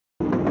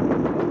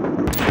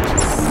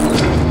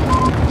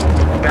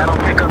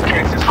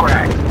Cupcakes is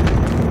cracked.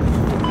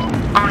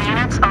 All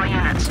units,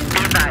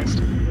 be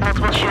advised.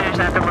 Multiple shooters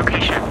at the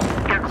location.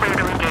 You're clear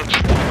to engage.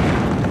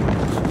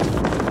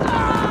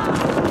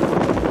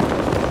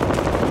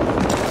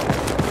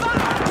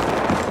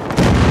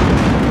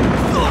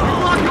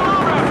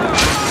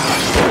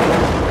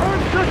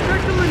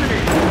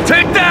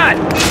 Take that!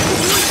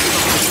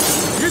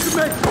 Here's the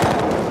message.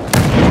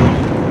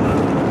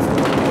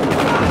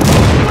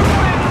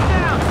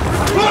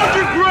 Hold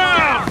your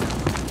ground!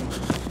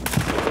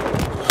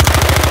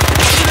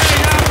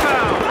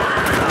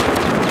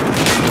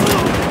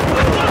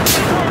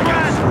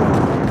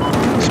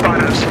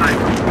 Spotted a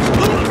sniper.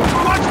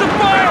 Watch the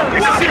fire!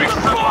 Watch it!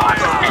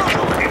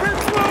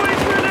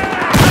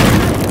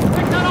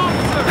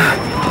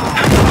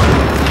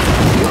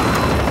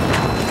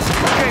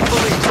 Okay,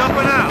 police, up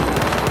and out.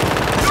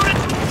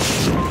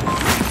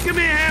 Give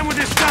me a hand with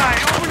this guy.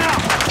 Open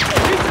up.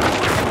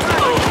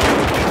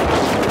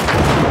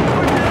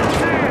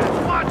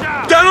 Watch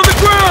out. Down on the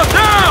ground,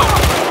 now!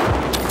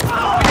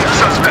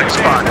 Suspect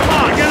spotted. Come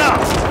on, get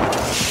up.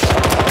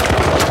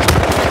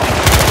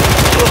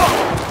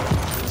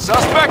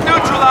 Suspect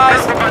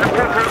neutralized.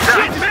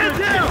 Shit, man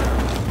down!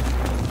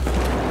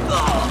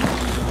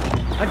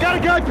 I got a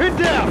guy pinned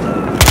down!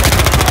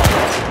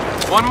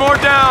 One more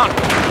down.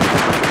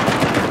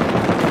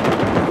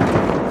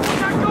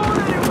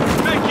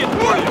 Make it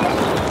for you.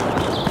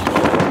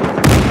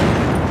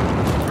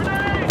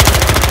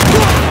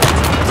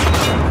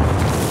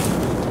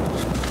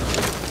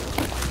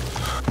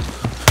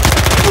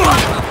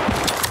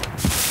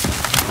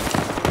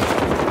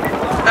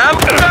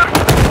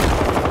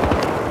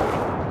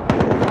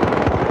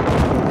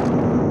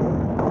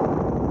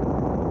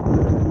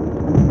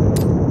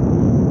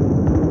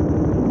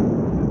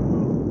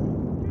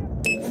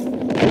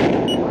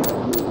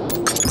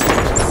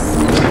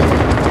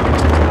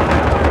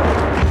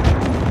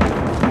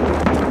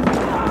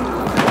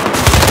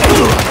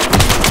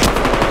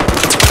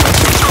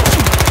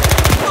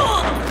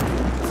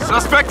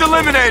 Suspect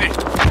eliminated.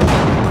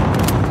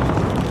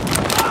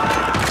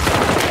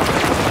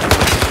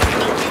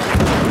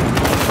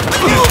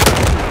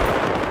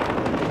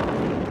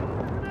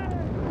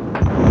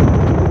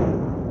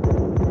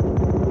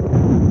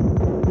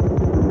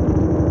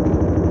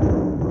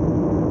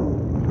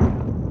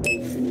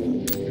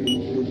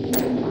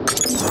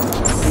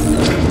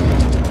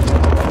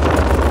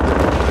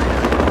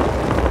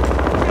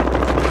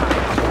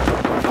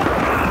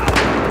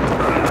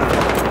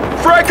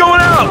 Frag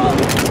going out!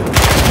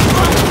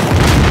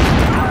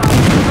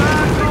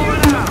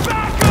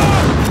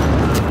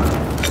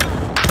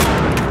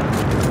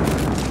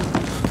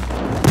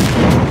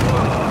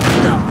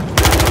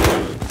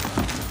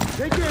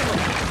 Take ammo!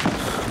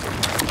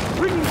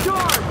 Bringing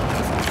charge!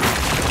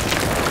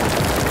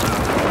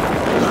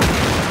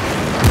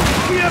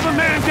 We have a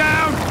man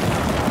down!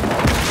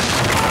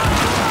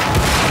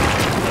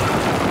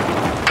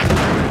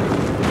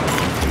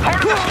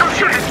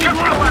 Keep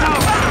rolling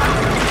out!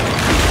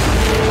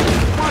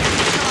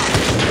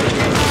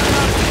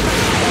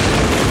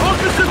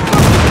 Officer,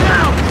 fucking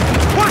down!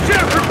 Watch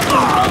out!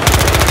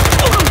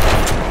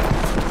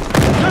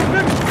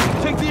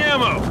 Take the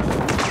ammo!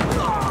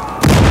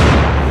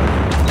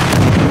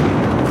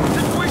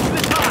 Just wasting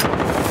the time!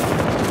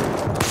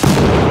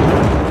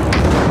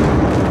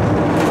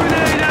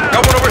 Grenade out!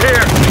 Got one over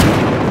here!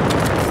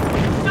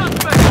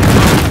 Suspect!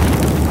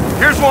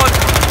 Here's one!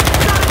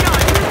 Got a guy,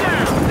 you're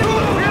down!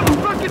 We have a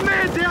fucking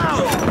man down!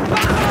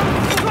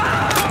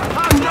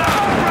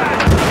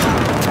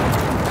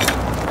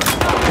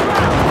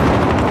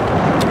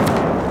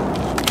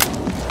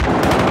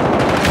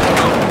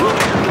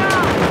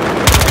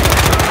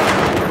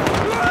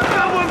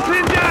 Got one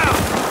pinned down!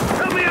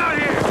 Help me out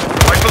here!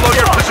 Right below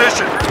your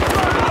position!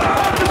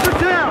 Officer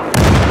down!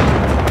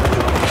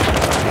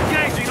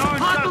 Engaging on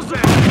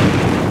suspect!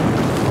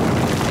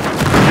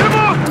 Get him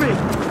off me!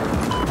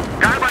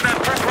 Guy by that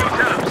purple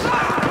lieutenant.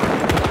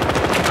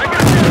 I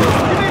got you!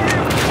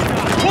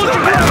 Hold your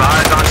I have head!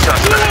 eyes on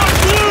suspect.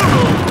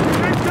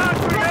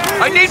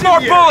 I need more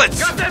bullets!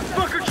 Got that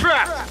fucker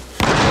trapped!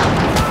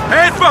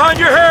 Hands behind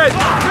your head!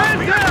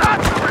 Man down!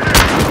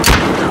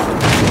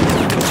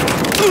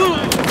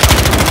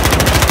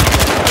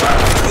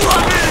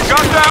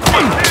 Got that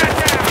one!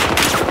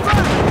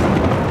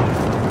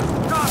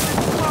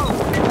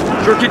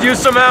 Sure could use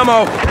some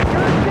ammo.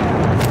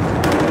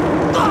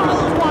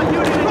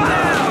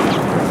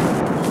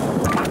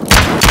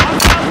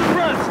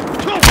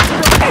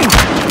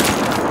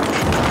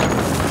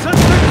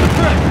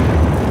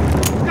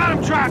 Got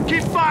him trapped!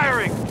 Keep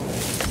firing!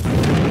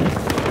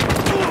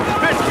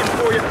 Biscuit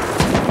for you!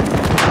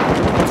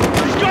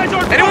 These guys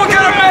aren't... Anyone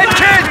got a med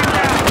kit?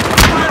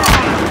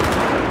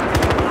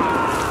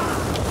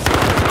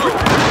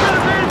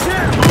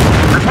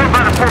 Report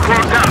by the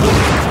foreclosed down.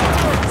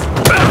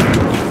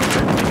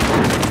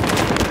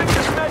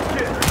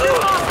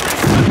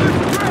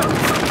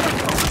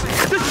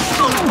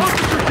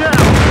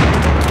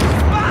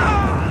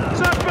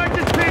 Suspect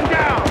is pinned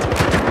down!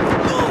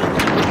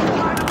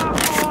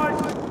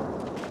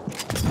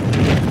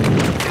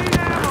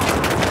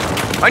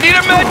 I need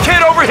a med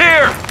kit over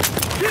here!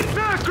 Get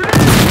back, grenade!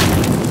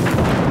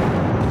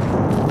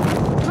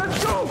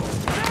 Let's go!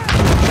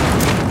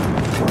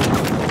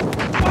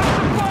 Watch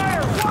the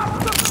fire!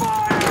 Watch the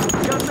fire!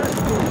 Got that.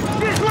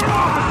 Get your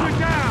officer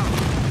down!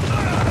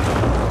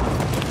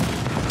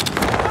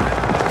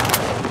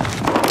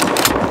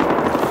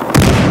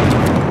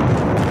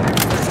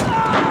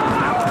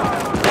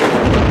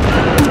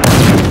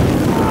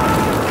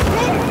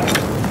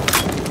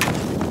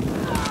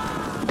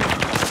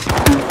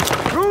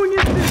 Throwing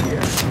your shit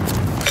here!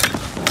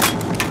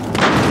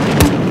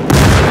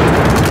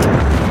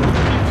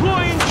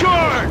 Deploying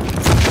charge!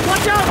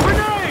 Watch out,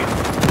 grenade!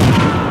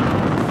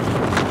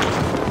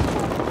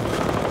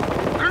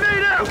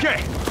 Grenade out! Okay,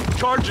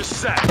 charge is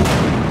set.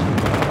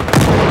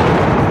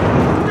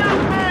 Down,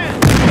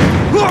 man!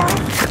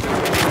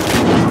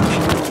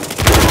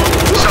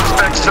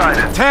 Suspect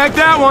sighted. Tag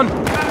that one!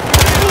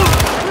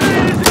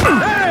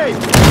 Hey!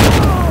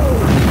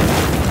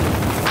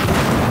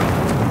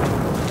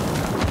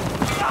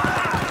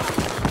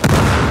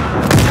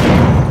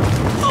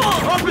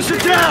 Officer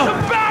down!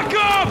 Back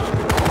up!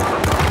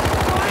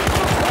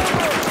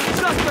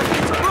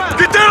 Suspect suppressed!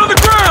 Get down on the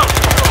ground!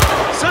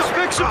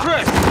 Suspect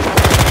suppressed!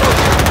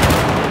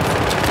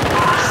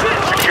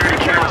 Security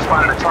camera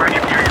spotted a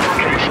target near your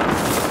location.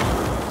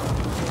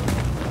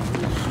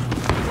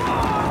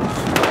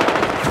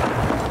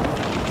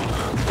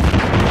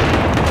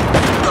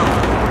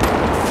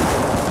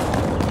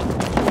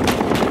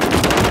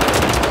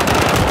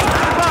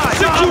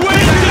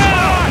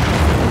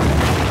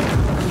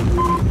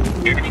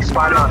 Enemy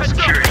spotted on a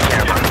security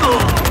camera.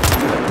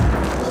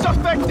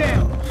 Suspect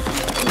down!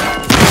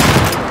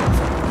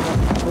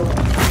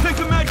 Take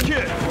a med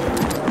kit!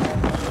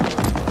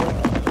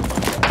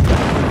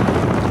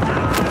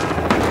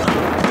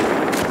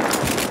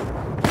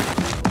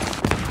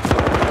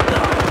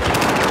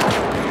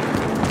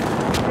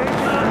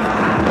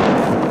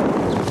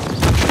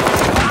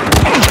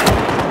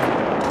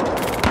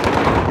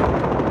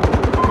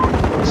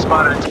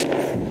 Spotted.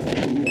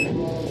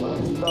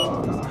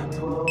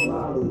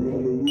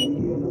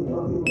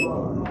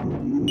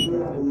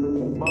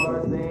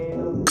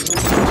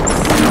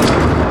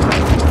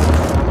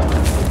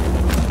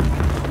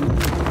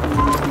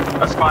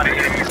 A spotted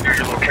enemy is near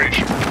your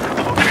location.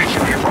 The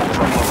location is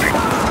from loading.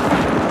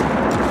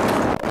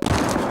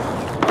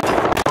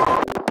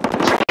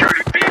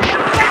 Security being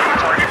sure to take the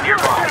target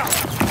nearby.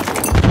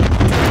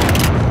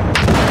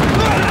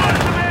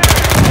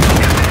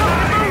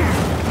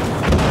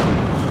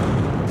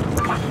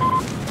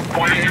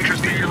 Point of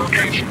interest in your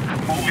location.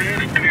 Move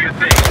in and do your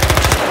thing.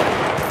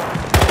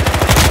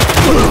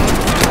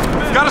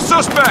 Got a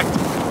suspect!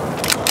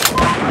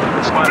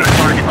 Spotted a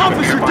target from a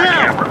Officer nearby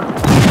down! camera.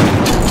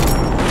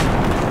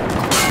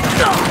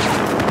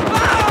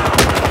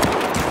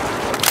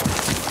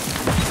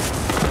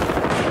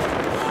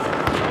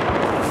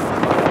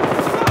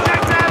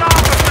 Take that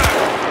officer!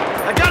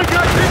 I got a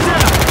guy pinned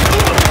down!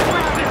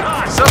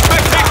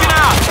 Suspect taken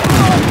out!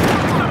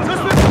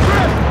 Suspect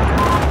suppressed!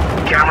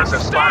 Cameras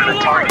have spotted a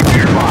target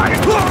nearby.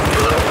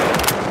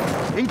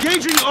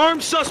 Engaging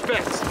armed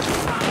suspects!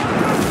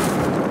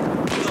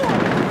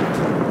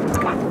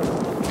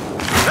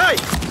 Hey!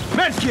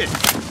 Medkit!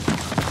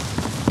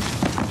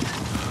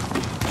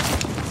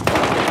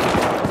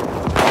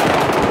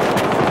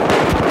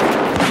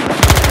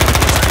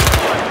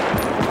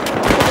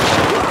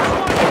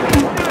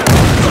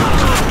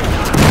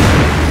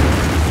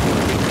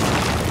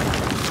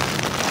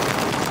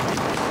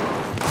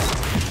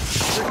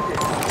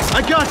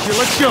 I got you,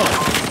 let's go!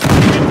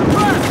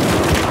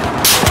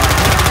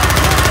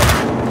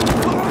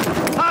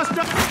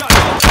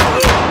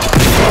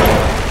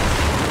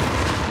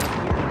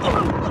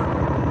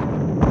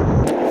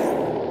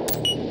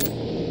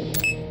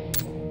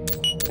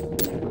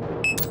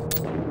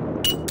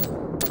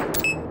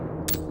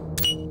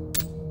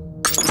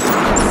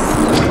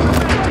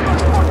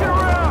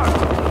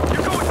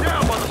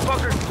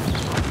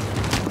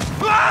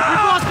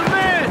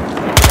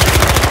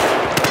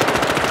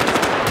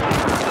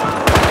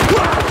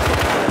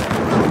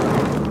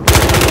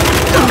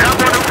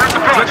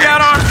 Look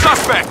out, armed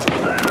suspect!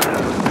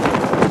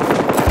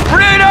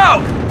 Grenade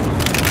out!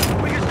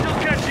 We can still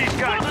catch these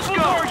guys, let's go!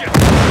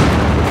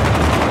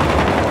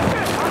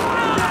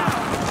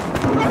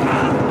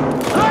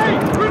 Hey!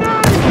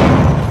 Grenade!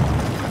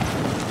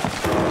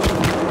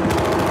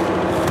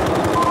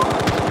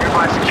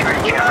 Nearby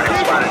security camera has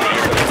spotted the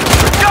enemy.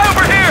 Guy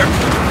over here!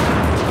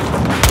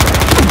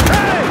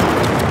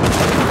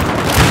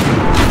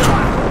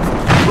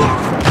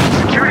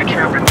 Security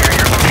camera near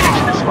your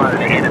location has spotted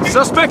the enemy.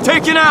 Suspect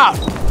taken out!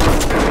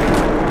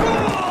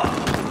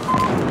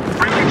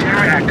 Friendly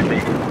terror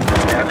activated.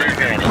 Have the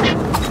advantage.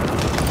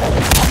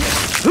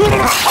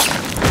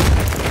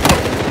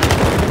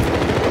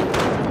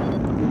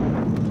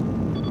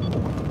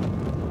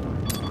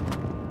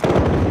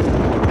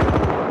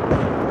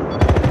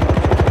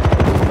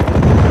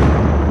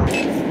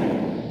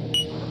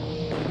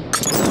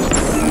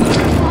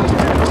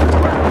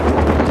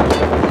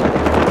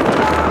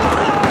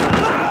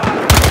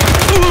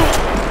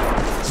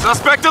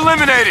 Suspect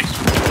eliminated.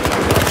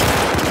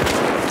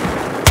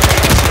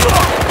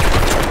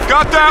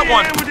 Got that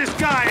one. With this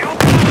guy.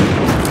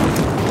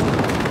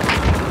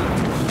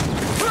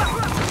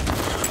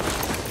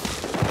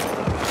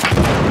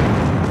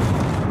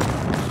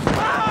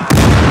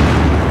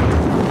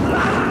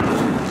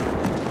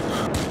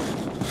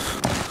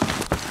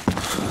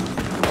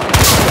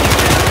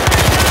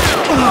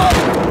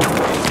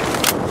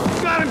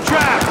 Got him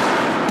trapped.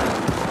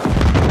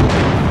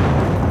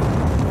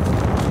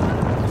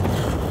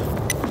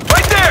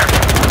 Right there.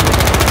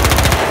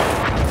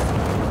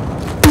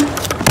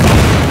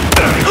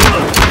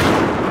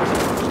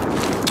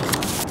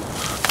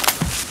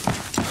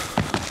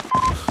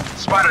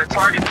 Spotted a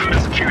target through the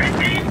security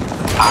feed.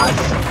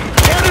 Eyes.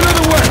 Get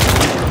another way.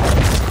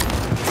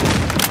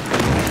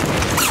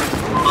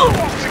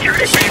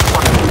 Security feed.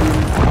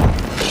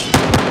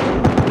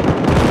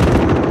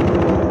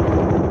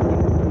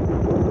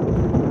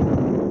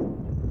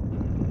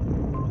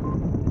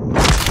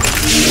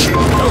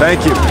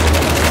 Thank you.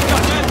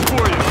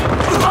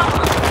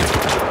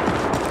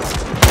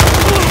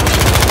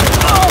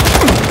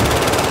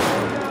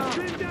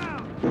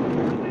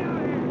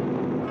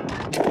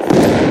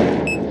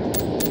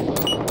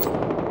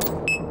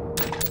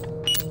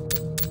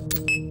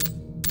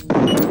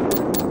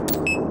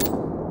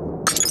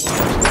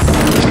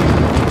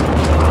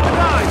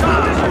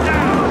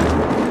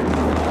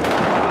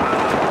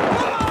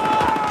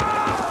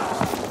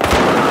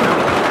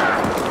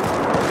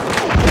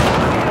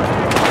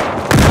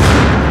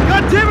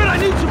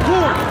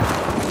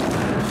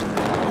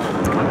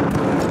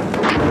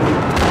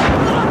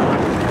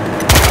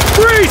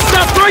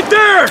 Right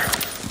there!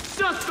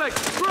 Suspect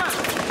trapped!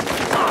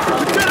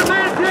 Got a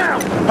man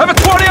down! Have a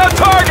 20 on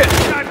target!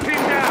 Got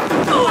pinned down!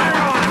 Fire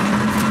on him!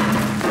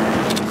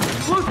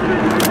 Close to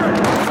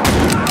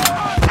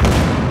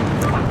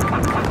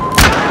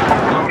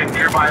Loading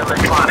nearby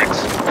electronics.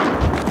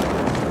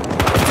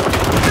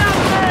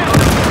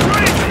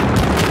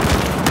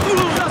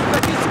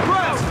 Suspect is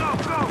suppressed!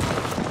 Go!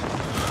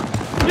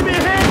 Give me a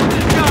hand with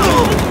this guy!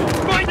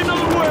 Find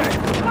another way!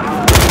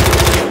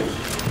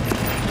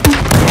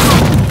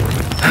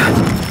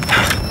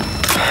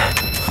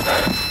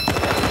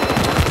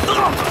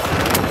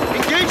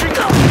 Engaging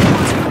them!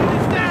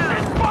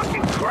 That's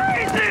fucking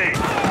crazy!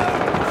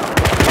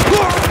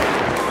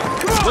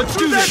 Come on, let's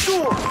do that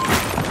door!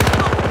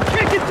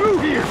 Can't get through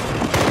here!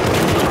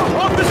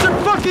 Officer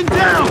fucking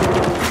down!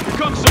 Here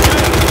comes some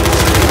men!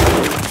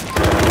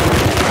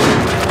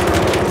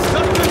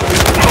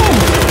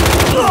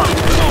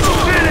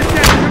 Man is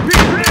down!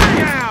 Repeat, man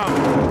down!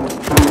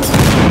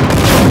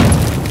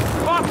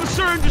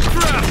 Officer in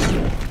distress!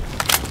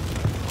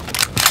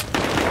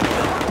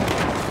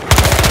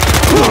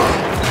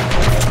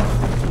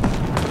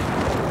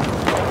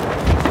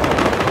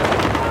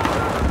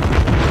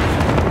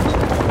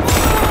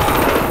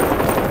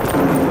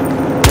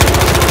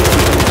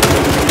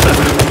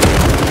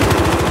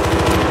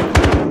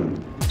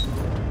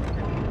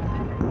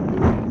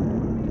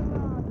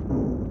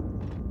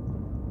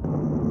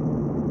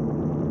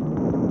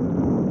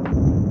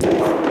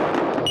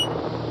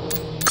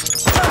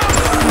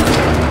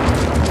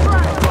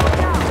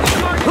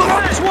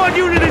 One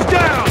unit is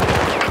down!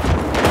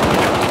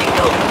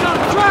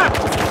 Trapped!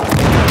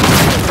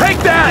 Take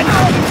that!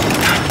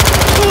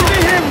 Give me a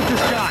hand with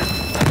this guy!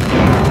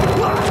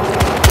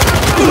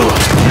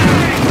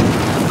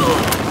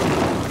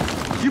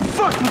 You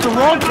fucked with the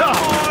wrong guy!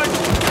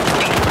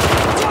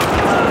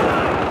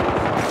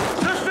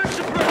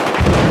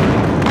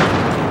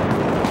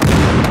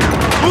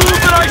 Who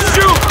did I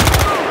shoot?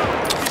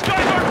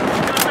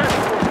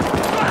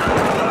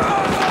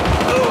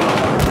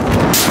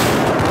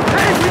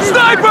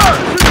 Sniper!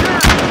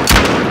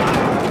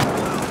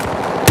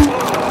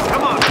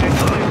 Come on,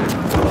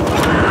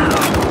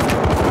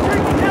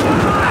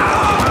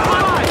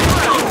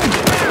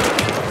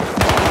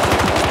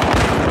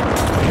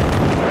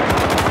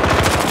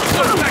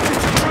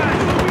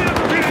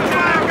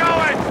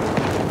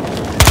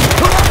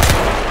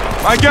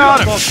 I got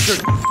him!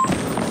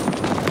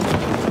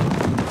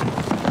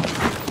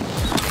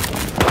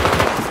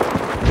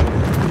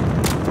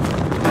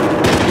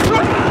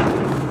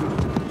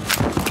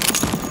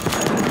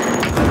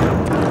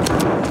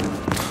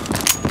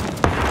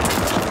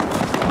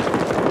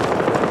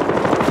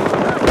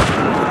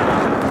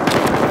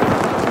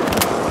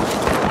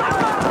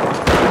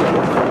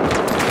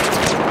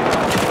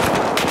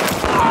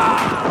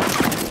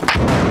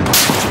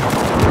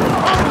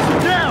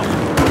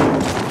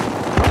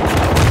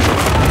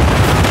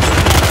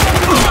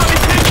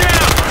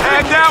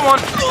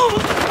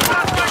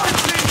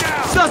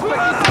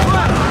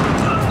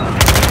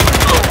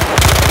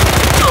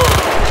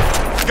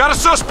 Got a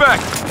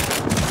suspect!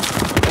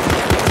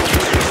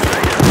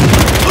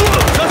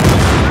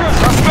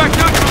 Suspect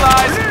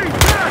neutralized!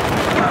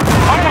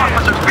 All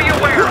officers, be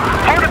aware!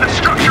 Part of the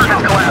structure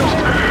has collapsed!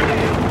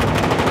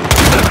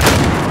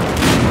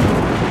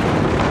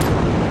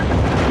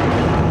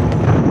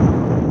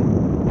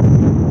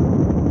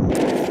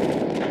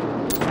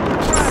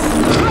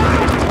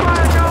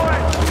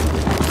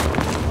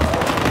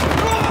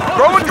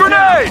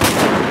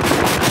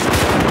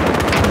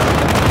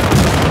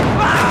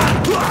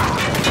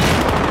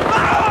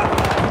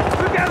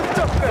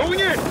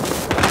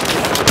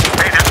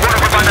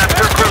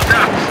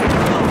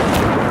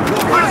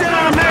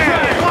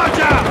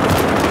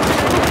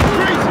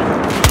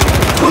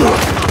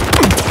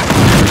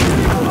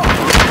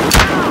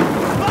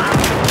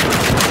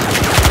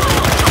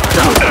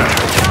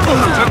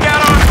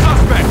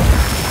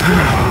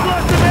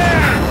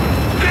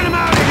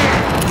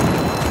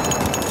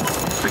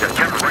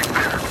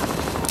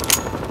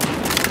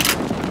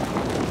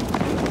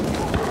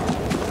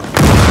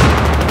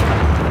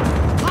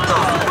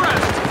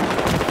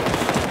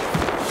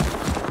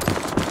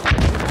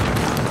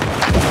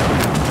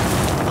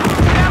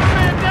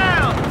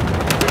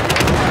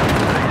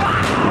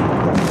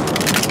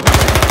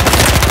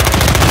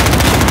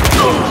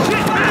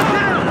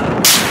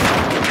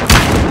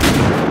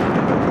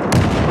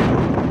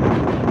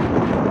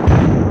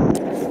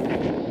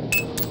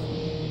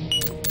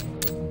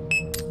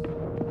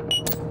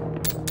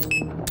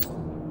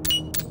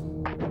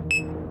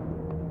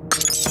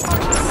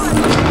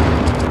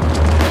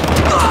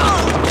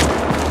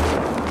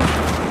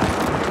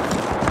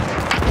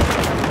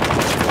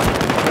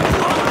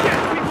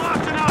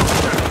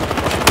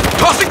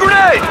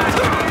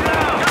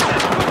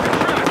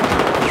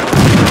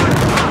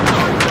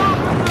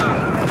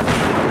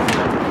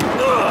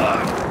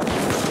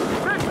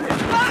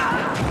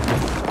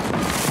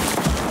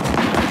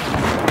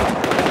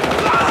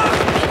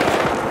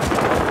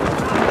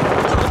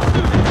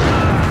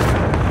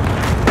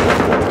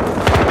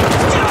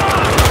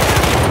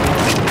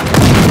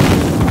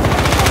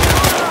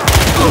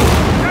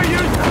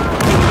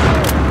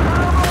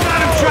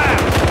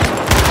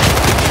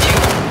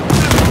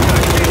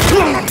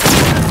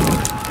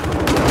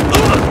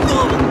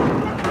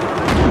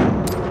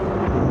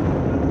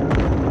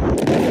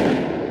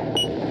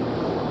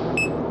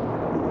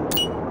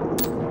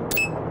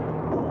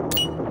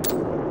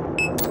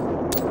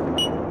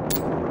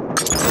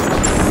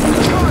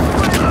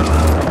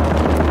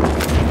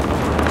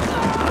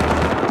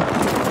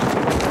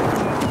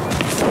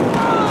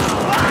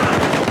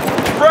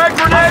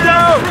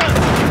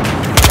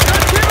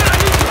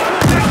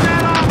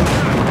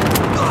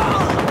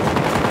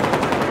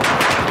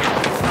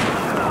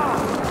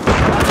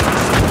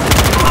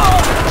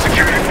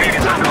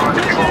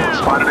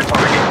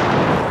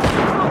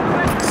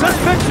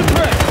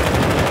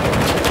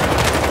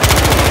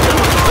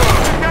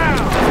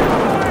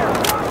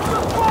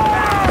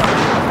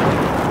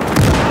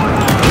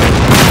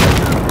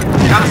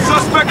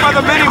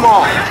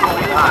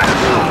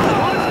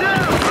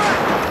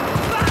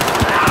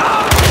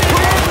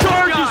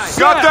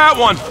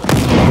 one. Got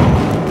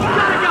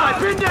a guy,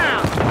 pin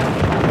down!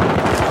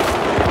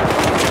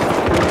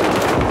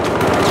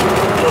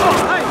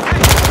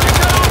 Hey,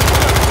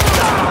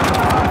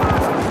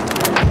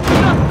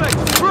 suspect,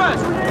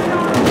 press!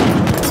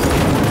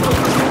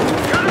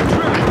 Got him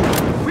tracked!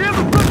 We have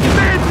a fucking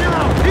man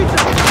now! He's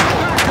a...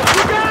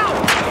 Look out!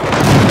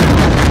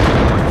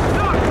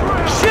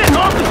 Shit,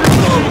 officers!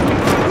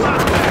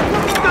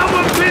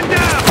 Someone pin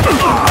down!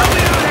 Help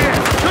me out here!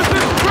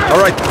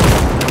 All right.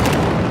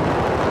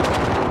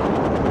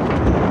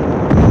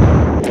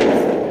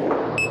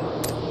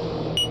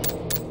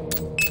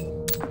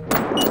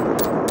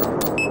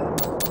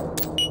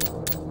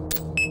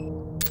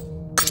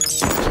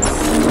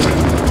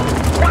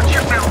 Watch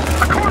yourself.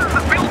 A corner of the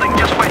building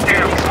just went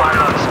down.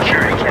 Spotted on the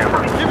security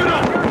camera. Give it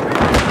up!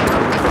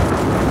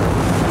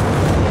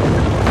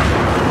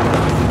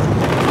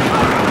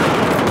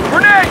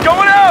 Grenade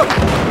going out.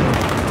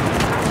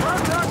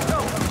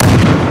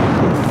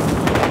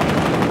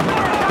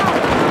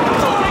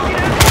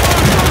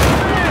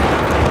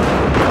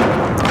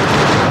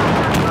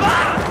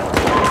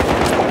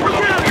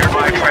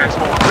 Nearby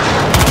transformer.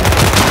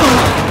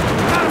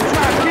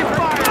 Keep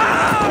firing!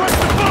 What's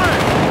the fire?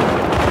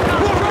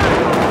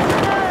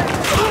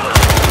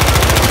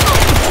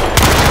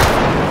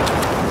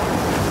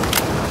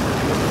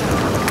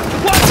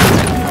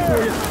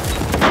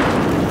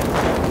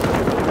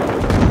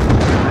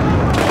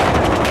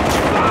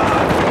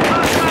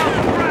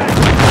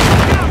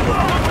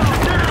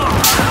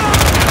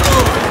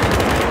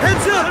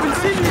 Heads up!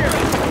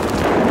 Incendiary!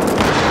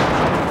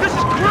 This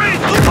is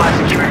crazy! Nearby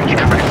security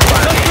camera.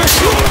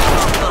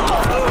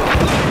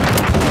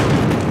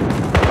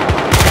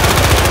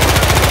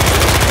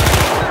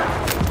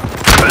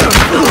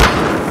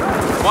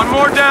 One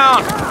more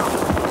down.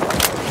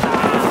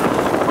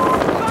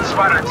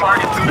 Spotted a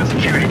target through the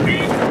security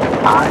feed.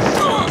 I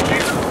see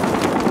you.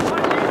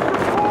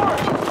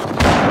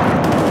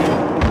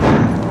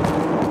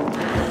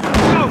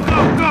 Go, go,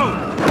 go!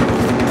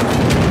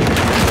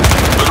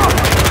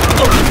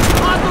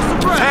 Hostile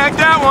suppressed! Tag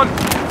that one.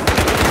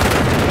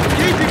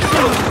 Keep it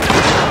close!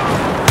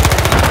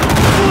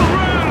 Pull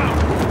around!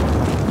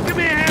 Give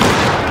me a hand!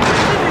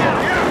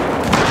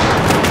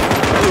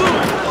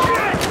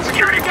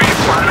 Security feed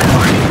spotted a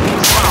target.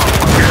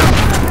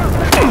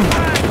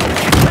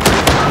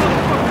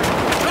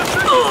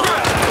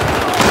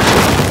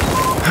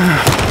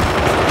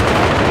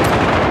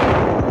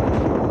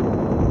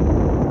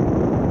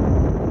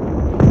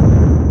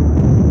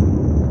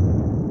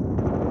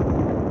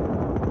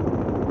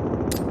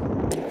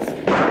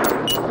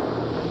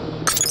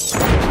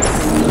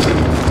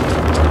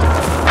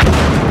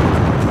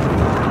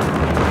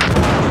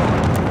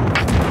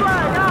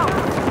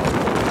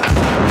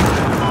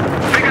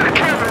 They got a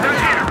camera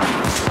right here.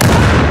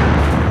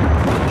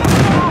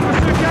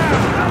 Officer down!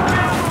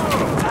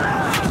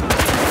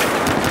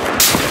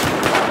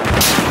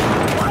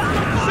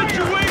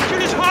 Situation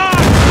is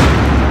hard!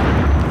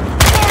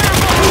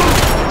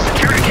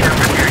 Security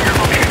camera near your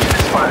location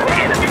is spotted an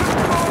enemy.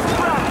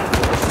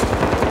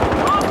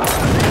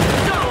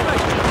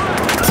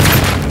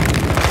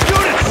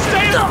 Unit,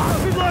 stay up!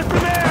 We lost the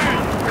man!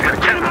 We got a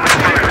camera right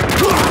there.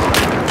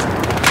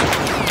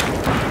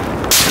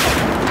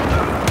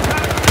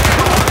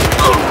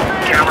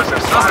 Cameras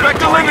have spotted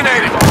Suspect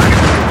eliminated.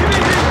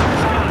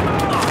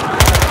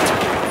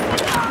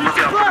 Look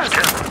out for this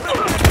camera.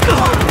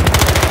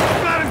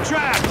 Got him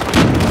trapped!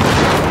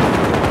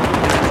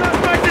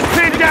 Suspect is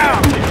pinned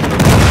down!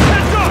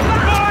 Heads up!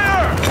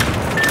 Fire!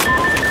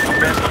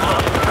 Best of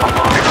luck. I'm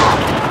logging off.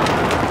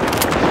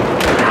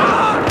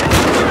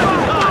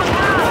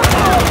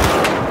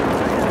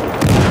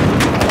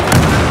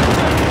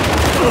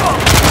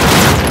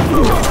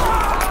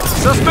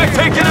 Suspect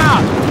taken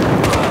out.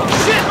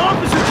 Shit!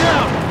 Officer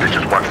down! They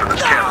just watch for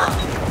this camera.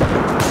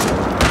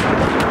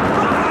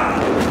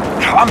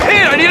 I'm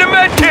hit. I need a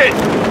med kit.